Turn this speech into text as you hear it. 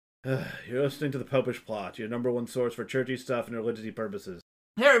You're listening to The Popish Plot, your number one source for churchy stuff and religious purposes.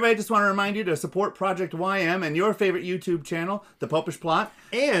 Hey everybody, just want to remind you to support Project YM and your favorite YouTube channel, The Popish Plot,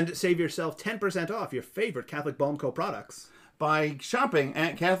 And save yourself 10% off your favorite Catholic Balm Co. products by shopping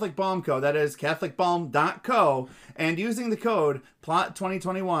at Catholic Balm Co. That is CatholicBalm.co, and using the code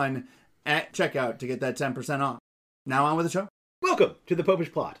PLOT2021 at checkout to get that 10% off. Now on with the show. Welcome to The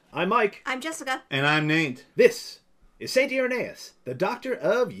Popish Plot. I'm Mike. I'm Jessica. And I'm Nate. This is Saint Irenaeus, the Doctor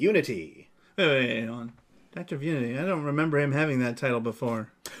of Unity. Wait, hold on. Doctor of Unity. I don't remember him having that title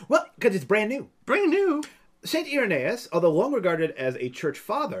before. Well, because it's brand new. Brand new? Saint Irenaeus, although long regarded as a church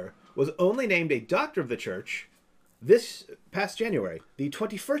father, was only named a Doctor of the Church this past January, the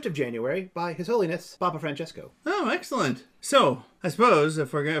 21st of January, by His Holiness Papa Francesco. Oh, excellent. So, I suppose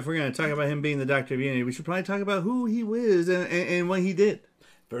if we're going to talk about him being the Doctor of Unity, we should probably talk about who he was and what he did.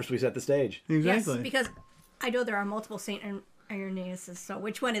 First, we set the stage. Exactly. Yes, because I know there are multiple Saint Irenaeuses, so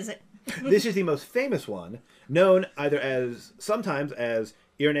which one is it? This is the most famous one, known sometimes as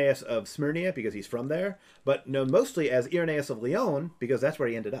Irenaeus of Smyrna, because he's from there, but known mostly as Irenaeus of Lyon, because that's where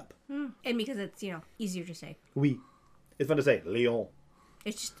he ended up. And because it's, easier to say. Oui. It's fun to say, Lyon.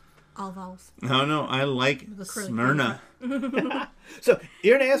 It's just all vowels. No, I like Smyrna. So,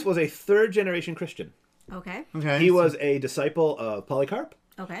 Irenaeus was a third-generation Christian. Okay. He was a disciple of Polycarp,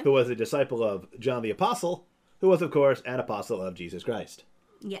 Okay. who was a disciple of John the Apostle, who was, of course, an apostle of Jesus Christ.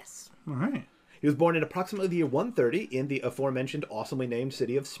 Yes. All right. He was born in approximately the year 130 in the aforementioned awesomely named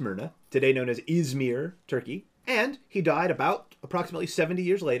city of Smyrna, today known as Izmir, Turkey. And he died about approximately 70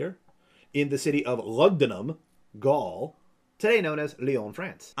 years later in the city of Lugdunum, Gaul, today known as Lyon,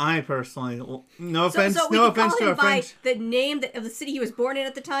 France. I personally, no offense, so we no can offense call to him our by French. the name of the city he was born in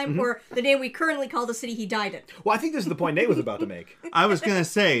at the time, or the name we currently call the city he died in. Well, I think this is the point Nate was about to make. I was gonna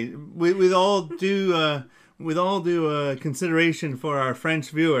say, with all due consideration for our French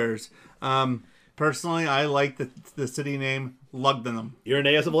viewers, personally, I like the city name Lugdunum.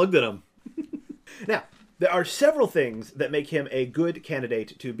 Irenaeus of Lugdunum. Now, there are several things that make him a good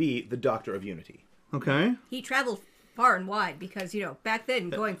candidate to be the Doctor of Unity. Okay. He traveled far and wide because, back then,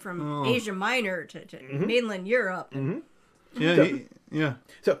 going from Asia Minor to mainland Europe. Yeah.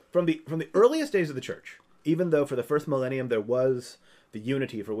 So, from the earliest days of the church, even though for the first millennium there was the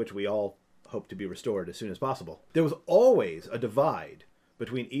unity for which we all hope to be restored as soon as possible, there was always a divide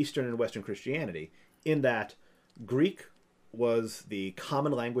between Eastern and Western Christianity in that Greek was the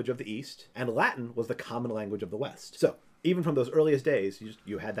common language of the East and Latin was the common language of the West. So, even from those earliest days,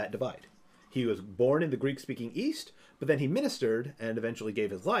 you had that divide. He was born in the Greek-speaking East, but then he ministered and eventually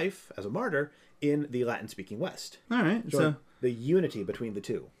gave his life as a martyr in the Latin-speaking West. All right. So the unity between the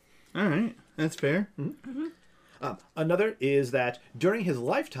two. all right, that's fair. Another is that during his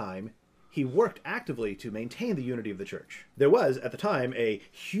lifetime, he worked actively to maintain the unity of the church. There was, at the time, a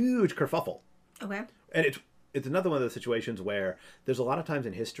huge kerfuffle. Okay. And it's another one of those situations where there's a lot of times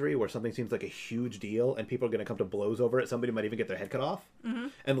in history where something seems like a huge deal and people are going to come to blows over it. Somebody might even get their head cut off.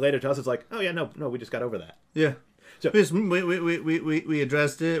 And later to us, it's like, oh yeah, no, we just got over that. Yeah. So We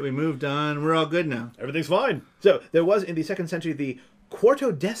addressed it. We moved on. We're all good now. Everything's fine. So there was, in the 2nd century, the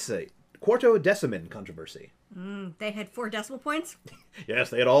Quartodeciman controversy. They had 4 decimal points. Yes,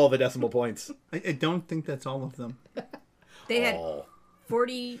 they had all the decimal points. I don't think that's all of them. They had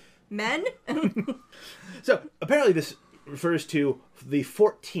 40 men. So apparently this refers to the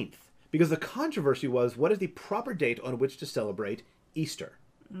 14th, because the controversy was, what is the proper date on which to celebrate Easter?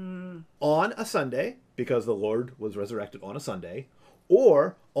 On a Sunday, because the Lord was resurrected on a Sunday,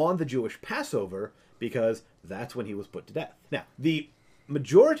 or on the Jewish Passover, because that's when he was put to death. Now, the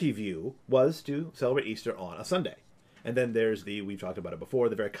majority view was to celebrate Easter on a Sunday. And then there's we've talked about it before,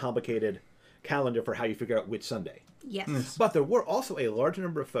 the very complicated calendar for how you figure out which Sunday. Yes. But there were also a large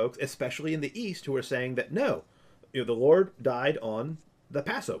number of folks, especially in the East, who were saying that no, the Lord died on the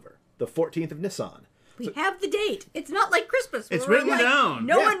Passover, the 14th of Nisan. We have the date. It's not like Christmas. It's where written down.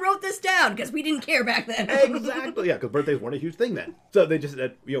 No one wrote this down because we didn't care back then. Exactly, yeah, because birthdays weren't a huge thing then. So they just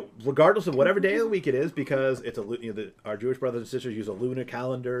said, regardless of whatever day of the week it is, because it's our Jewish brothers and sisters use a lunar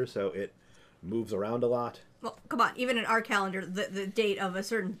calendar, so it moves around a lot. Well, come on. Even in our calendar, the date of a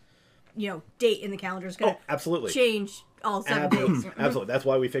certain, date in the calendar is going to change all 7 days. Absolutely. That's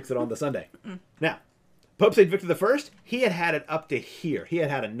why we fix it on the Sunday. Now, Pope St. Victor I, he had it up to here. He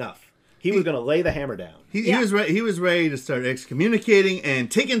had enough. He was going to lay the hammer down. He was ready to start excommunicating and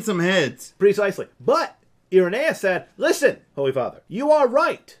taking some heads. Precisely. But Irenaeus said, listen, Holy Father, you are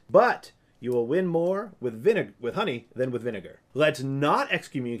right, but you will win more with honey than with vinegar. Let's not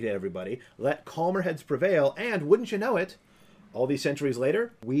excommunicate everybody. Let calmer heads prevail. And wouldn't you know it, all these centuries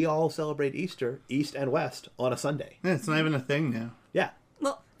later, we all celebrate Easter, East and West, on a Sunday. Yeah, it's not even a thing now. Yeah.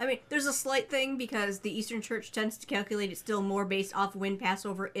 Well, I mean, there's a slight thing because the Eastern Church tends to calculate it still more based off when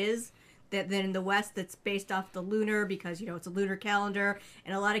Passover is than in the West. That's based off the lunar because, it's a lunar calendar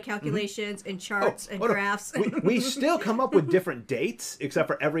and a lot of calculations and charts and graphs. No. We still come up with different dates, except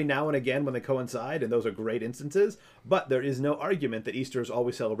for every now and again when they coincide, and those are great instances. But there is no argument that Easter is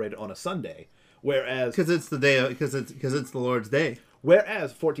always celebrated on a Sunday, whereas... Because it's the day, because it's the Lord's day.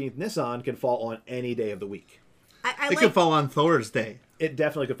 Whereas 14th Nisan can fall on any day of the week. It could fall on Thor's day. It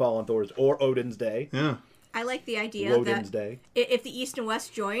definitely could fall on Thor's or Odin's day. Yeah. I like the idea Woden's that day. If the East and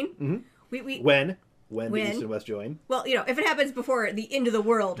West join, when the East and West join. Well, if it happens before the end of the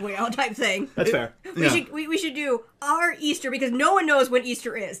world, type thing. That's fair. We should do our Easter because no one knows when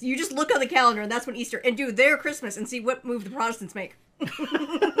Easter is. You just look on the calendar and that's when Easter, and do their Christmas and see what move the Protestants make.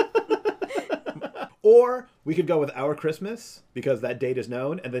 Or we could go with our Christmas because that date is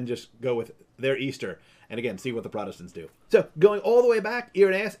known, and then just go with their Easter. And again, see what the Protestants do. So, going all the way back,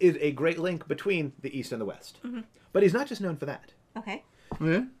 Irenaeus is a great link between the East and the West. But he's not just known for that. Okay.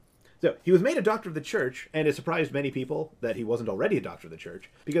 Yeah. So, he was made a doctor of the church, and it surprised many people that he wasn't already a doctor of the church,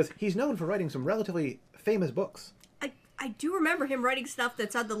 because he's known for writing some relatively famous books. I do remember him writing stuff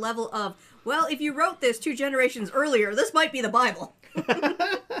that's at the level of, well, if you wrote this 2 generations earlier, this might be the Bible.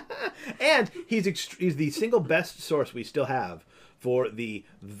 And he's the single best source we still have for the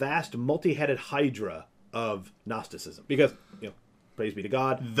vast multi-headed hydra of Gnosticism. Because, praise be to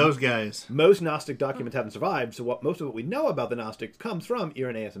God, those guys. Most Gnostic documents haven't survived, so most of what we know about the Gnostics comes from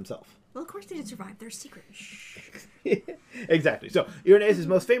Irenaeus himself. Well, of course they didn't survive. They're secret. Exactly. So, Irenaeus'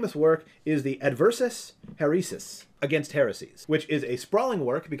 most famous work is the Adversus Heresis, Against Heresies, which is a sprawling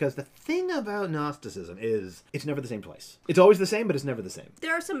work because the thing about Gnosticism is it's never the same twice. It's always the same, but it's never the same.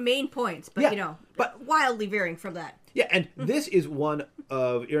 There are some main points, but, but wildly varying from that. Yeah, and this is one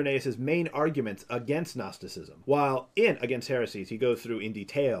of Irenaeus' main arguments against Gnosticism. While in Against Heresies, he goes through in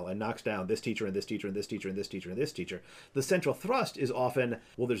detail and knocks down this teacher and this teacher and this teacher and this teacher and this teacher. The central thrust is often,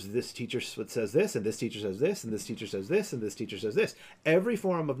 well, there's this teacher that says this, and this teacher says this, and this teacher says this, and this teacher says this. Every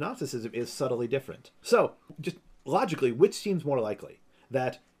form of Gnosticism is subtly different. So, just logically, which seems more likely?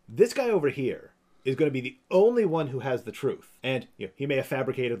 That this guy over here is going to be the only one who has the truth. And he may have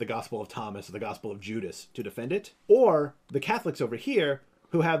fabricated the Gospel of Thomas or the Gospel of Judas to defend it. Or the Catholics over here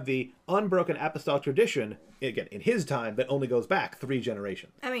who have the unbroken apostolic tradition, again, in his time, that only goes back 3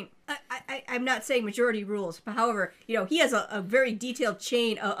 generations. I mean, I'm not saying majority rules, but however, he has a very detailed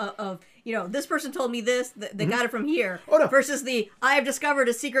chain of this person told me this, they got it from here, versus I have discovered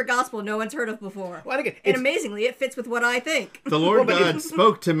a secret gospel no one's heard of before. Well, again, and amazingly, it fits with what I think. The Lord God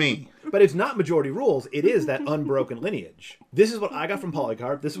spoke to me. But it's not majority rules. It is that unbroken lineage. This is what I got from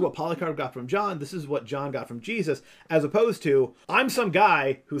Polycarp. This is what Polycarp got from John. This is what John got from Jesus. As opposed to, I'm some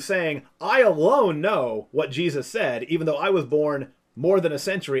guy who's saying, I alone know what Jesus said, even though I was born more than a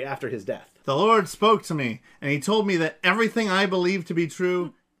century after his death. The Lord spoke to me, and he told me that everything I believe to be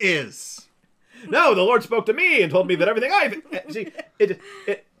true is. No, the Lord spoke to me and told me that everything see,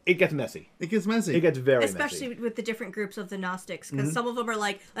 it gets messy. It gets messy. It gets very messy. Especially with the different groups of the Gnostics, because some of them are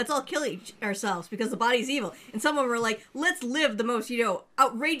like, let's all kill ourselves because the body's evil. And some of them are like, let's live the most,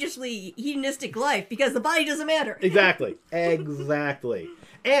 outrageously hedonistic life because the body doesn't matter. Exactly. And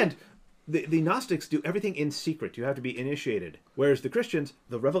the Gnostics do everything in secret. You have to be initiated. Whereas the Christians,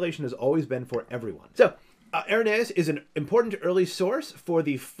 the revelation has always been for everyone. So, Irenaeus is an important early source for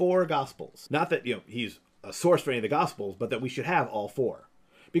the 4 Gospels. Not that, he's a source for any of the Gospels, but that we should have all 4.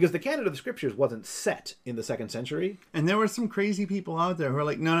 Because the canon of the Scriptures wasn't set in the 2nd century. And there were some crazy people out there who are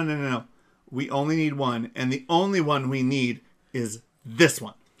like, no. We only need one, and the only one we need is this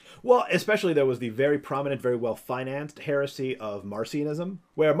one. Well, especially there was the very prominent, very well-financed heresy of Marcionism,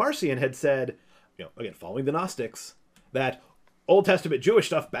 where Marcion had said, again, following the Gnostics, that Old Testament Jewish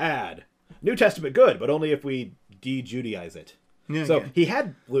stuff bad, New Testament good, but only if we de-Judaize it. Yeah, so he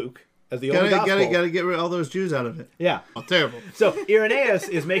had Luke as the only gospel. Gotta get rid of all those Jews out of it. Yeah. Oh, terrible. So Irenaeus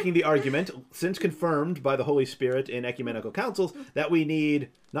is making the argument, since confirmed by the Holy Spirit in ecumenical councils, that we need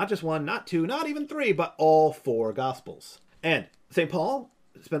not just 1, not 2, not even 3, but all 4 Gospels. And St. Paul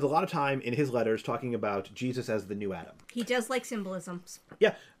spends a lot of time in his letters talking about Jesus as the new Adam. He does like symbolisms.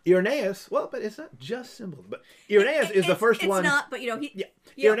 Yeah. Irenaeus, but it's not just symbolism. But Irenaeus is the first one. It's not, but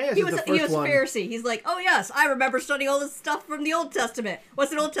Irenaeus he was a Pharisee. He's like, oh yes, I remember studying all this stuff from the Old Testament.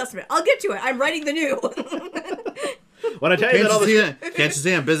 What's an Old Testament? I'll get to it. I'm writing the new. When I tell you can't you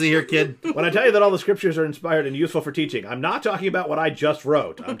see I'm busy here, kid? When I tell you that all the scriptures are inspired and useful for teaching, I'm not talking about what I just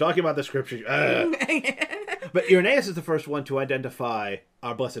wrote. I'm talking about the scriptures. But Irenaeus is the first one to identify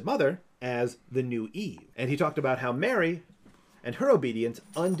our Blessed Mother as the new Eve. And he talked about how Mary and her obedience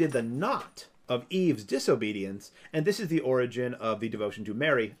undid the knot of Eve's disobedience, and this is the origin of the devotion to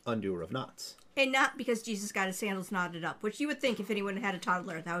Mary, undoer of knots. And not because Jesus got his sandals knotted up, which you would think if anyone had a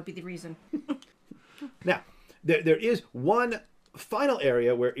toddler, that would be the reason. Now, there is one final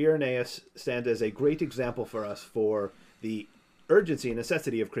area where Irenaeus stands as a great example for us for the urgency and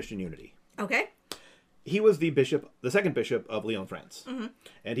necessity of Christian unity. Okay. He was the second bishop of Lyon, France,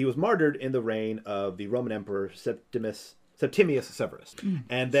 and he was martyred in the reign of the Roman Emperor Septimius Severus.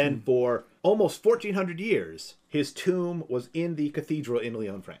 And then for almost 1400 years, his tomb was in the cathedral in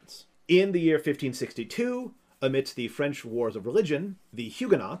Lyon, France. In the year 1562, amidst the French wars of religion, the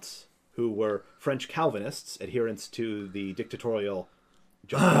Huguenots, who were French Calvinists, adherents to the dictatorial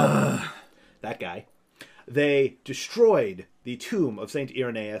John Calvin, that guy, they destroyed the tomb of St.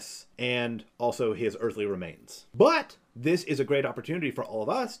 Irenaeus and also his earthly remains. But this is a great opportunity for all of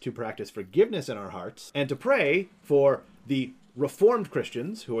us to practice forgiveness in our hearts and to pray for the Reformed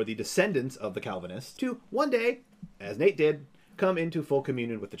Christians, who are the descendants of the Calvinists, to one day, as Nate did, come into full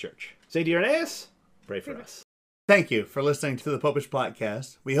communion with the church. St. Irenaeus, pray for us. Thank you for listening to the Popish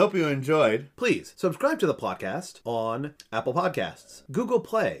Podcast. We hope you enjoyed. Please subscribe to the podcast on Apple Podcasts, Google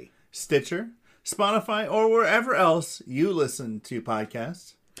Play, Stitcher, Spotify, or wherever else you listen to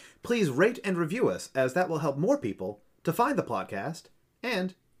podcasts. Please rate and review us, as that will help more people to find the podcast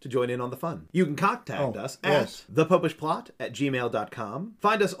and to join in on the fun. You can contact us at thepopishplot@gmail.com.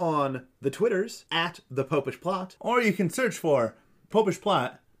 Find us on the Twitters at thepopishplot. Or you can search for Popish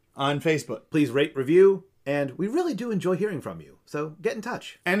Plot on Facebook. Please rate, review, and we really do enjoy hearing from you. So get in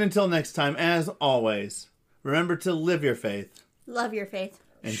touch. And until next time, as always, remember to live your faith. Love your faith.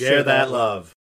 And Share that love.